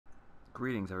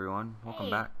Greetings, everyone. Welcome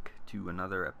Hey. back to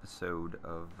another episode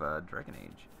of Dragon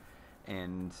Age.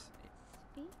 And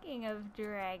Speaking of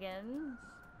dragons,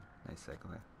 nice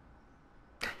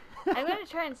segue. I'm gonna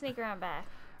try and sneak around back.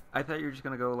 I thought you were just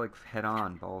gonna go like head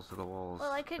on, balls to the walls.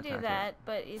 Well, I could do attack that, it.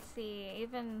 but you see,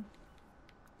 even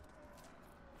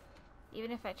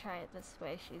if I try it this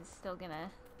way, she's still gonna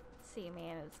see me,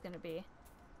 and it's gonna be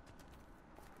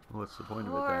Well, what's the point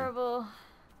of it horrible. then?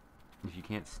 If you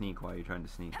can't sneak, why are you trying to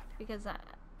sneak? Because I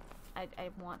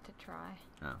want to try.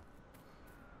 Oh.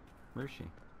 Where's she?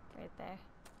 Right there,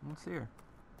 I don't see her.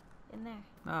 in there.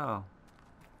 Oh.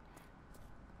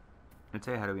 I'd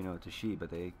say how do we know it's a she, but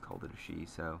they called it a she,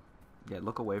 so... Yeah,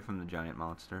 look away from the giant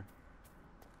monster.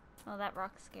 Well, that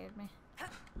rock scared me.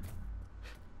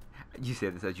 You say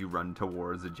this as you run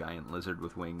towards a giant lizard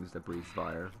with wings that breathes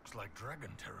fire. Looks like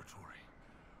dragon territory.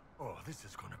 Oh, this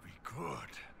is gonna be good.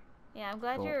 Yeah, I'm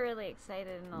glad Well, you're really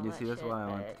excited and all You that see, that's shit, why I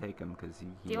wanted but to take him, because he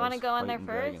do you want to loves go in there fighting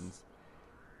first? dragons.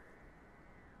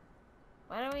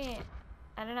 Why don't we...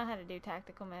 I don't know how to do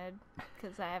tactical mode,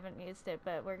 because I haven't used it,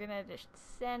 but we're gonna just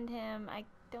send him... I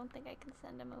don't think I can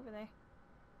send him over there.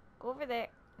 Go over there.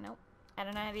 Nope. I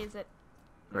don't know how to use it.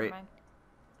 Never Right. mind.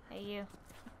 Hey, you.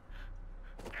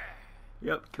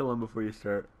 Yep, kill him before you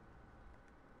start.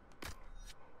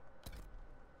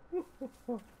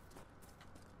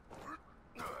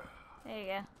 There you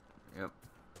go. Yep.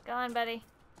 Go on, buddy.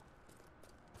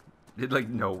 Did like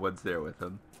know what's there with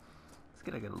him.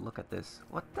 Let's get a look at this.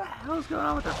 What the hell's going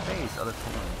on with her face? Oh, that's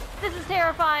fine. This is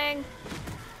terrifying!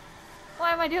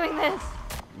 Why am I doing this?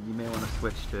 You may want to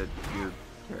switch to your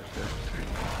character.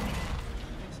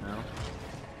 No?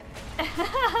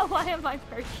 Why am I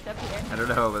perched up here? I don't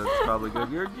know, but it's probably good.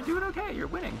 You're doing okay. You're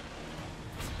winning.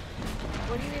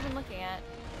 What are you even looking at?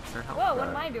 Her health Whoa, what bar.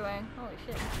 am I doing? Holy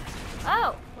shit.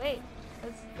 Oh, wait.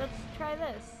 Let's try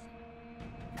this.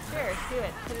 Sure, do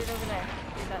it. Put it over there.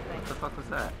 Do that What the thing. fuck was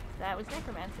that? That was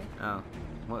necromancy. Oh.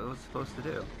 What was it supposed to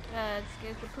do? It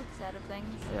scares the poops out of things.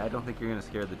 Yeah, I don't think you're gonna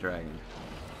scare the dragon.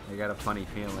 I got a funny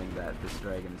feeling that this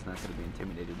dragon is not gonna be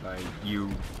intimidated by you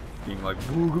being like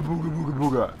booga booga booga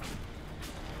booga.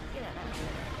 You don't know.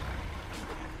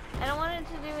 I don't want it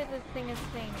to do with the thing.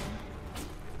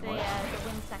 The What?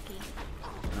 windsucky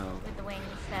No. with the wings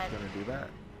It's that... gonna do that.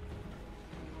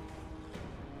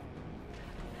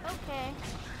 Okay.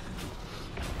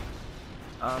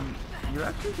 You're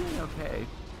actually doing okay.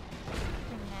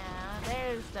 Now,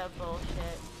 there's the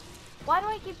bullshit. Why do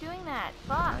I keep doing that?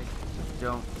 Fuck. I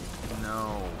don't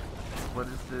know. What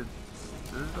is the...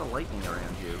 There's the lightning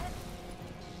around you.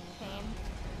 Pain.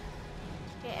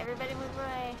 Okay, everybody move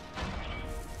away.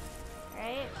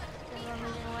 Right? Everyone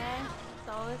moving away?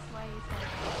 Solus, why are you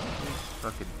saying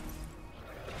Fucking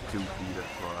 2 feet of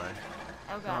fly. that?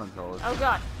 Oh god. Someone's always- Oh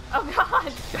god. Oh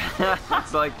god!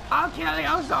 It's like, I'll kill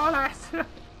you, Solus!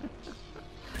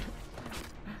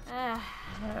 Ah,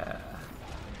 Yeah.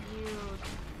 you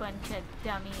bunch of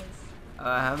dummies.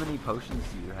 How many potions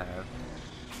do you have?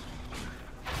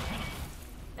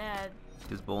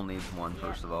 Because Bull needs one, Yeah.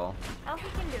 first of all. Oh, he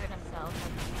can do it himself.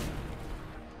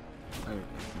 I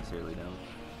sincerely don't.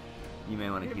 You may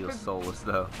want to heal You're- Solus,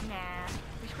 though. Nah.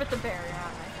 We should put the barrier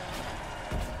on, I think.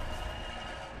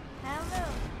 How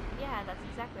about... Yeah, that's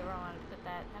exactly where I wanted to put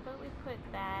that. How about we put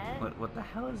that... What the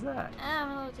hell is that? Oh,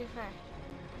 I'm a little too far.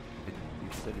 You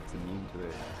said it's immune to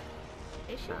it.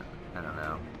 Is she? I don't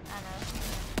know. I know.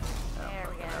 Oh, There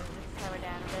we go. fuck Just slow her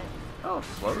down a bit. Oh,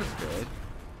 slow is good.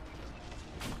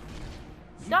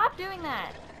 Stop doing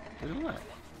that! Do what?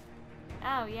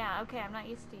 Oh, yeah, okay, I'm not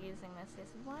used to using this.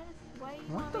 Why do you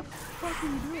What want the me... fuck are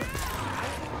you doing?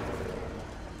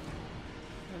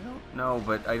 I don't know,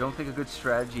 but I don't think a good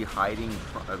strategy hiding,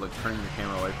 like turning your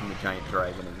camera away from the giant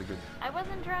dragon is a good... I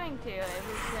wasn't trying to. It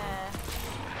was,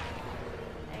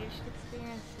 I just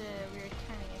experienced a weird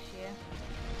turning issue.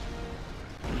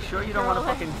 You sure you don't want to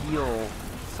Girl. fucking heal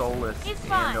Solus He's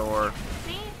fine. and or...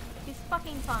 See? He's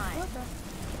fucking fine.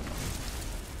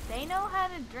 They know how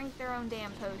to drink their own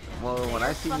damn potion. Well, when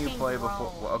They're I seen you fucking play before...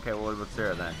 grown. Well, okay, well, what about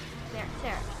Sarah then?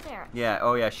 Sarah. Yeah,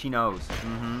 oh yeah, she knows.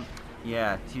 Mm-hmm.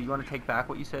 Yeah, do you want to take back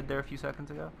what you said there a few seconds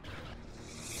ago?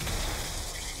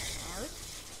 Out.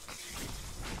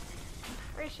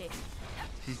 Where is she?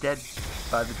 She's dead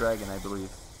by the dragon, I believe.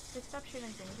 Just stop shooting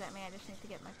things at me. I just need to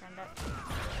get my friend up.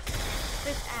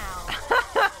 This ow.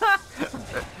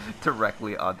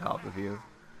 Directly on top of you.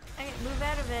 Okay, move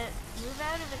out of it. Move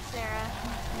out of it, Sarah.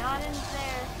 Not in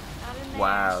there. Not in there.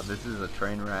 Wow, this is a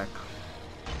train wreck.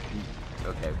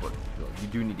 Okay, but you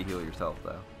do need to heal yourself,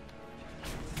 though.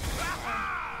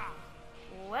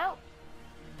 Well,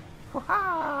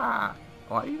 Why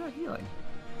are you not healing?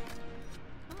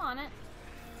 I'm on it.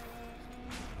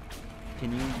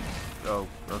 Can you... Oh,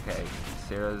 okay.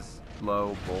 Sarah's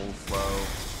low, Bull's slow.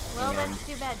 Well, and that's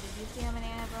too bad. Did you see how many I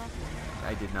have left?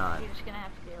 I did not. You're just gonna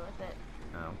have to deal with it.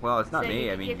 Well, it's not So me.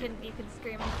 you, I mean... you can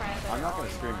scream and cry about I'm it not all going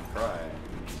to you scream want. and cry.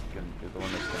 You're the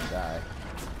one that's going to die.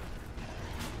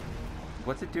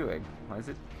 What's it doing? Why is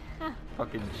it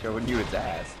fucking showing you its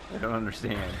ass? I don't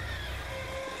understand.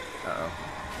 Uh-oh.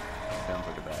 Sounds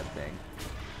like a bad thing.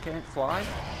 Can it fly?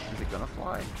 Is it gonna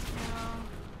fly?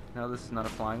 No. No, this is not a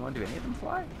flying one. Do any of them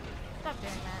fly? Stop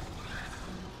doing that.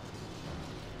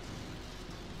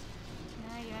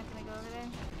 No, you're not gonna go over there?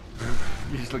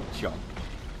 You just like jump.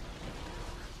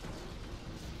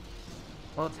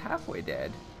 Well, it's halfway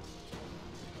dead.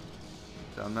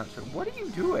 So I'm not sure. What are you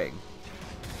doing?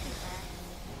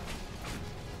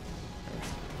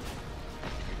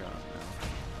 You're gone now.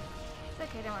 It's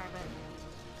okay, don't worry about it.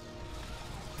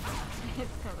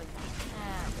 It's totally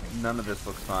fine. None of this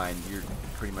looks fine. You're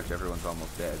pretty much everyone's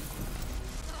almost dead. It's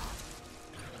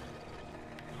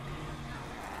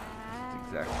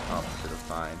the exact opposite of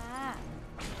fine.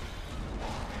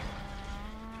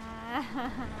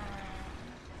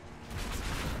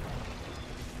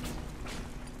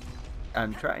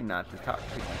 I'm trying not to talk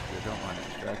too much because I don't want to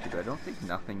distract you, but I don't think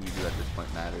nothing you do at this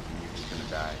point matters and you're just gonna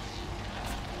die.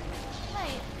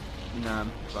 Right. No,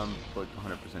 I'm like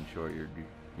 100% sure you're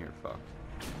fucked.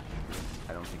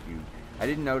 I don't think you... I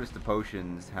didn't notice the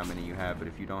potions, how many you have, but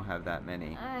if you don't have that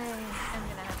many... I'm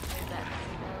gonna have to do that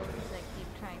though, because I keep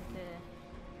trying to...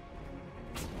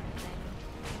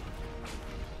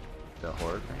 The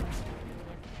horror thing?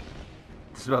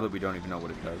 It's about that we don't even know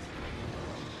what it does.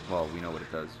 Well, we know what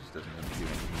it does, it just doesn't really do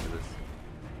anything to this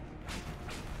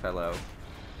fellow.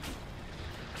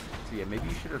 So yeah, maybe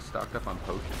you should have stocked up on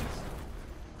potions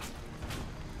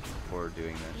before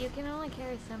doing this. You can only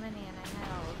carry so many, and I had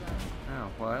all of them. Oh,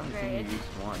 well, I only seen you use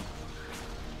one.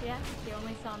 Yeah, you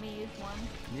only saw me use one.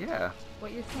 Yeah.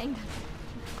 What you're saying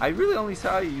doesn't... I really only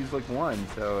saw you use like one,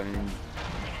 so, and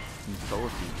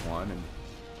Solus used one, and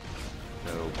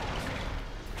so...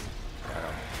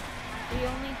 We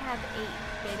only have 8.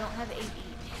 They don't have 8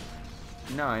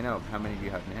 each. No, I know. How many do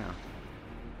you have now?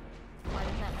 Why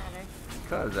does that matter?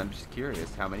 Because I'm just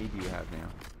curious. How many do you have now?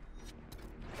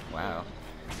 Wow.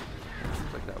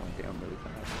 Seems like that went down really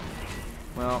fast.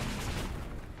 Well,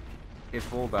 if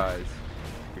Bull dies,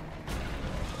 you're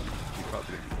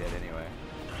probably gonna be dead anyway.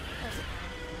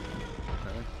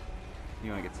 Really?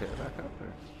 You want to get Sarah back up,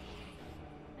 or?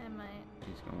 I might.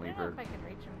 You're just gonna leave I don't her? know if I can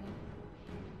reach him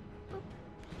here. Boop.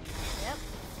 Yep.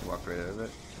 You walk right out of it?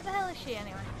 Where the hell is she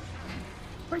anyway?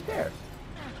 Right there.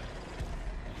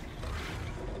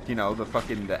 You know,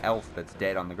 the elf that's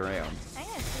dead on the ground. I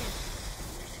gotta see it.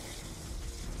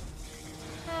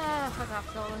 Ah, fuck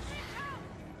off, Solus.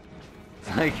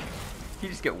 It's like, you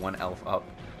just get one elf up,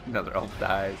 another elf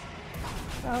dies.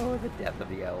 Oh, the death of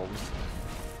the elves.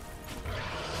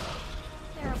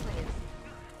 Sarah, please.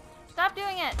 Stop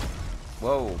doing it!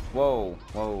 Whoa, whoa,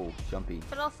 whoa, jumpy.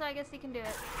 But also, I guess you can do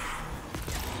it.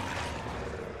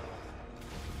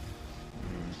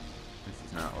 This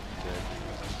is not looking good.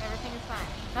 Everything is fine.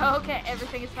 Oh, okay,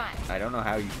 everything is fine. I don't know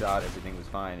how you thought everything was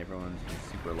fine. Everyone's been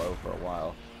super low for a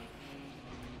while.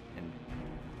 And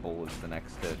Bull is the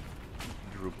next to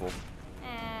Drupal. We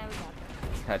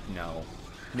got this. No.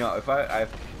 No, if I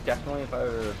definitely, if I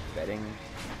were a betting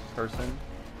person,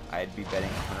 I'd be betting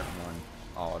 101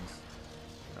 odds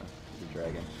for the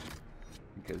dragon.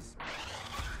 Because,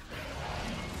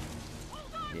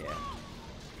 yeah.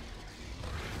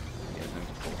 Yeah,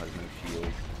 Bull has no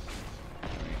shield.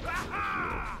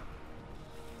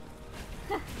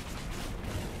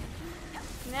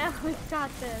 No, we've got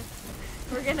this.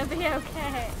 We're gonna be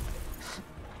okay.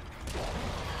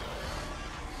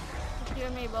 Just you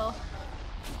and me, Bull.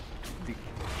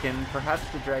 Can perhaps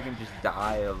the dragon just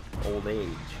die of old age?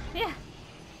 Yeah.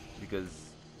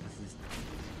 Because this is,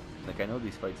 like, I know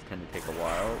these fights tend to take a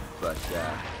while, but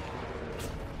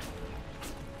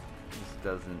this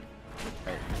doesn't,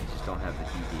 I just don't have the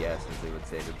DPS, as they would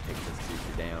say, to take this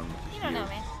creature down. You don't know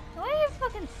me. Why are you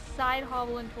fucking side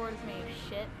hobbling towards me, you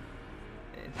shit?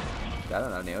 I don't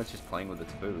know, Neil, it's just playing with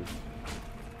its food.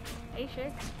 Are you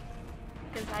sure?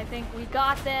 Because I think we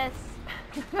got this.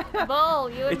 Bull,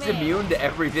 you and It's me. immune to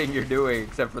everything you're doing,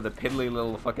 except for the piddly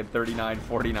little fucking 39,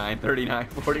 49, 39,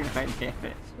 49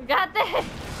 damage. We got this.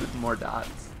 With more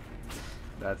dots.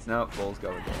 That's, no, Bull's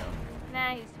going down.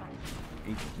 Nah, he's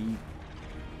fine. He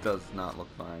does not look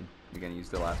fine. You're gonna use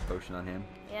the last potion on him?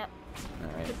 Yep.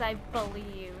 Alright. Because I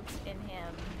believe in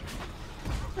him.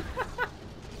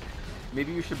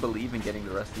 Maybe you should believe in getting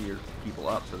the rest of your people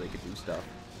up so they could do stuff.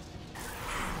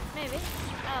 Maybe.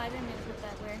 Oh, I didn't mean to put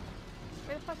that where.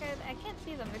 Where the fuck are they? I can't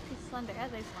see them. They're too slender. Oh,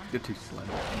 there's one. They're too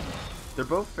slender. They're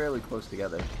both fairly close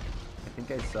together. I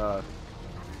think I saw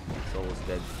Soul's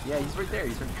dead. Yeah, he's right there.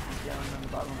 He's down on the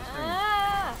bottom of the screen.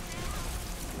 Ah!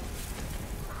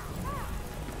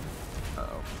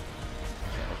 Uh-oh.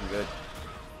 Yeah, looking good.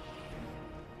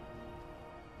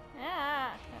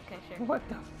 Ah! Okay, sure. What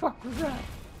the fuck was that?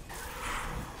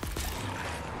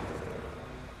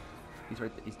 He's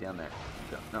right there. He's down there.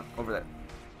 No, over there.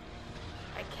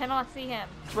 I cannot see him.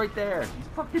 He's right there. He's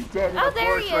fucking dead in Oh, the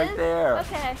there he forest is! right there.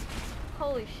 Okay.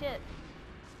 Holy shit.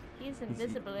 He's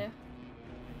invisible.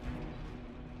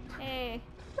 Hey.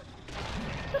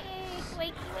 Hey,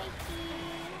 wakey wakey.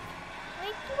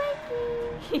 Wakey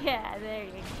wakey. Yeah, there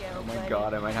you go, Oh my buddy.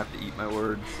 god, I might have to eat my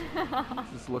words.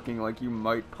 This is looking like you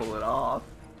might pull it off.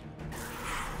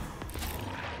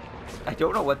 I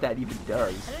don't know what that even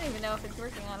does. I don't even know if it's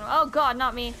working on him. Oh god,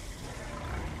 not me.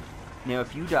 Now,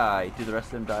 if you die, do the rest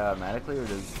of them die automatically, or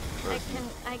does... Or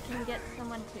I can get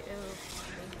someone to...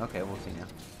 Ooh. Okay, we'll see now.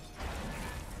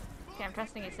 Okay, I'm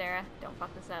trusting you, Sarah. Don't fuck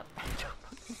this up.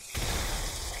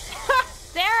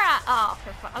 Sarah! Oh,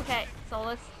 for fuck. Okay,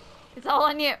 Solus. It's all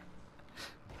on you.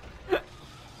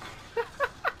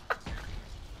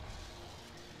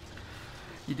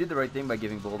 You did the right thing by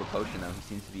giving Bull the potion, though. He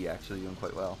seems to be actually doing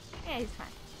quite well. Yeah, he's fine.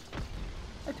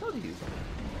 I told you he was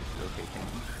okay,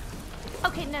 thank you.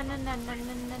 Okay, no, no, no, no, no,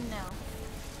 no, no.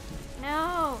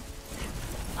 No!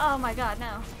 Oh my god,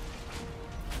 no.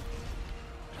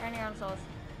 You're on your own, Solus.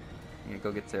 I'm gonna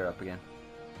go get Sarah up again.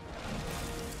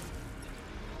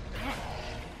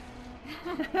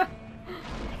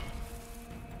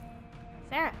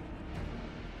 Sarah.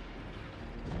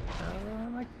 Oh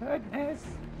my goodness.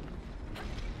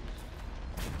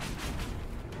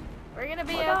 We're gonna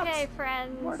be More okay, dots.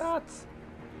 friends. More dots.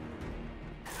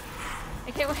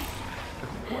 I can't wait.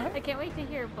 What? I can't wait to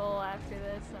hear Bull after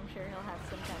this. I'm sure he'll have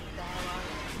some kind of dialogue.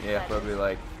 Yeah, that probably is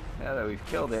like, now that we've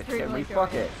killed it, can we extremely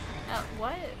fuck it? joyous.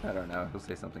 What? I don't know. He'll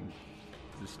say something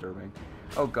disturbing.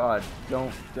 Oh god,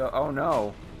 don't oh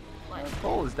no. What?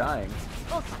 Bull is dying.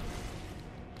 Bull's fine.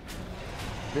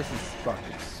 This is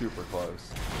fucking super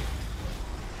close.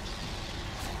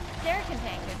 Sarah can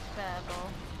tank it, Bull.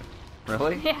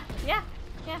 Really? Yeah, yeah,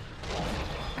 yeah.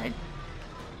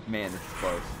 Man, this is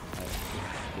close.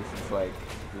 This is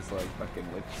like fucking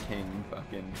Lich King,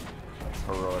 fucking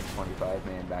heroic 25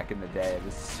 man back in the day.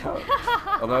 This is so.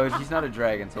 Although she's not a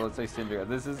dragon, so let's say Syndra.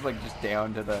 This is like just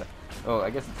down to the. Oh, I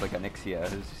guess it's like Onyxia.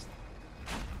 Who's just.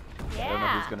 Yeah. I don't know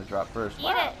who's gonna drop first. Eat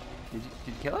Wow. it. Did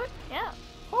you kill it? Yeah.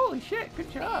 Holy shit!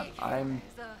 Good job. I'm.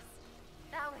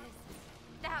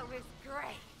 That was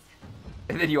great.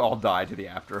 And then you all die to the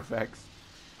after effects.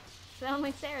 So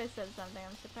only Sarah said something.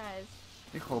 I'm surprised.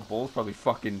 I think old Bull's probably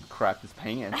fucking crapped his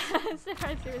pants. I'm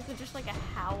surprised there was just like a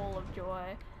howl of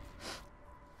joy.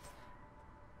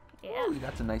 Yeah. Ooh, you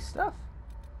got some nice stuff.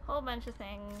 Whole bunch of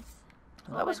things.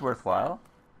 Well, that was worthwhile.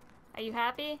 Are you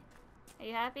happy? Are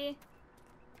you happy?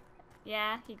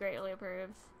 Yeah, he greatly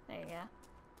approves. There you go.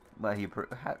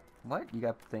 What? You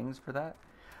got things for that?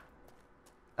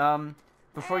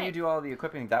 Before you Alright. do all the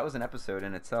equipping, that was an episode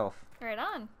in itself. Right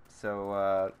on.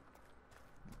 So,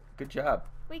 good job.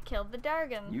 We killed the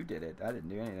Dargan. You did it. I didn't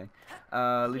do anything.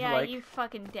 Leave yeah, a like, you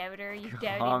fucking doubter. You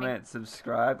doubting comment,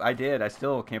 subscribe. I did. I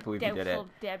still can't believe me. you did it. Doubtful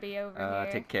Debbie over here.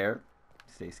 Take care.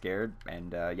 Stay scared.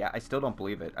 And, yeah, I still don't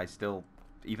believe it. I still,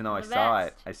 even though I The saw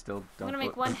it, best. I still don't I'm gonna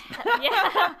make believe one.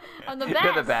 Yeah, I'm the best.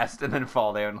 You're the best, and then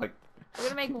fall down like. We're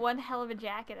gonna make one hell of a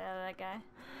jacket out of that guy.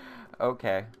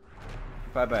 Okay.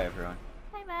 Bye bye, everyone.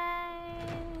 Bye bye.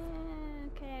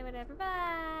 Okay, whatever.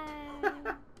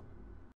 Bye.